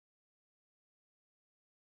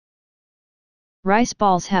Rice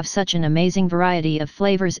balls have such an amazing variety of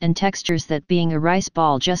flavors and textures that being a rice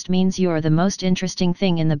ball just means you're the most interesting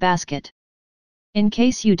thing in the basket. In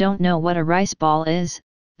case you don't know what a rice ball is,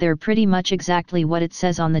 they're pretty much exactly what it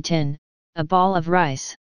says on the tin, a ball of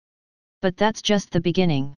rice. But that's just the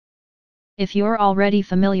beginning. If you're already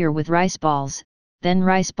familiar with rice balls, then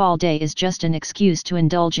Rice Ball Day is just an excuse to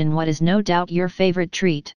indulge in what is no doubt your favorite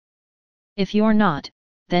treat. If you're not,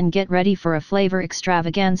 then get ready for a flavor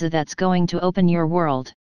extravaganza that's going to open your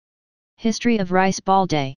world. History of Rice Ball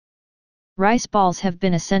Day. Rice balls have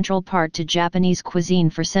been a central part to Japanese cuisine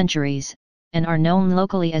for centuries, and are known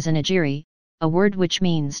locally as onigiri, a word which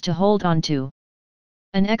means to hold on to.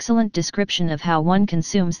 An excellent description of how one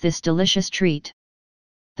consumes this delicious treat.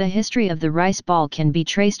 The history of the rice ball can be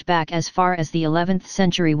traced back as far as the 11th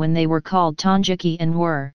century when they were called Tonjiki and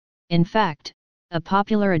were, in fact, a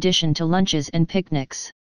popular addition to lunches and picnics.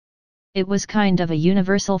 It was kind of a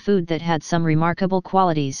universal food that had some remarkable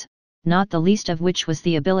qualities, not the least of which was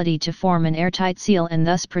the ability to form an airtight seal and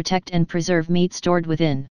thus protect and preserve meat stored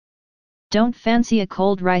within. Don't fancy a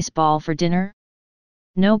cold rice ball for dinner?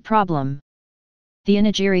 No problem. The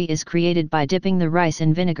onigiri is created by dipping the rice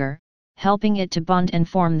in vinegar, helping it to bond and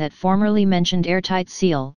form that formerly mentioned airtight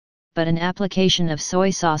seal, but an application of soy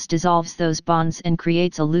sauce dissolves those bonds and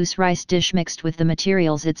creates a loose rice dish mixed with the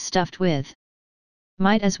materials it's stuffed with.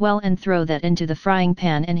 Might as well and throw that into the frying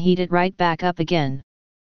pan and heat it right back up again.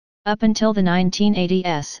 Up until the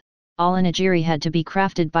 1980s, all onigiri had to be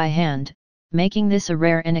crafted by hand, making this a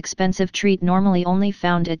rare and expensive treat normally only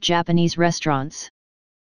found at Japanese restaurants.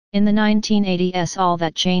 In the 1980s all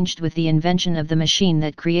that changed with the invention of the machine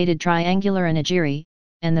that created triangular onigiri,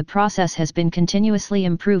 and the process has been continuously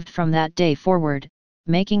improved from that day forward,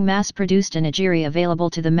 making mass-produced onigiri available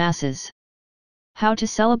to the masses. How to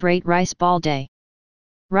celebrate Rice Ball Day?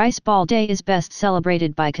 Rice Ball Day is best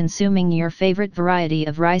celebrated by consuming your favorite variety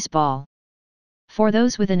of rice ball. For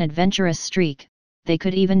those with an adventurous streak, they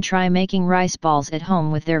could even try making rice balls at home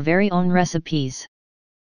with their very own recipes.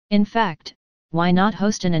 In fact, why not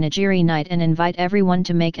host an onigiri night and invite everyone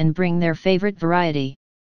to make and bring their favorite variety?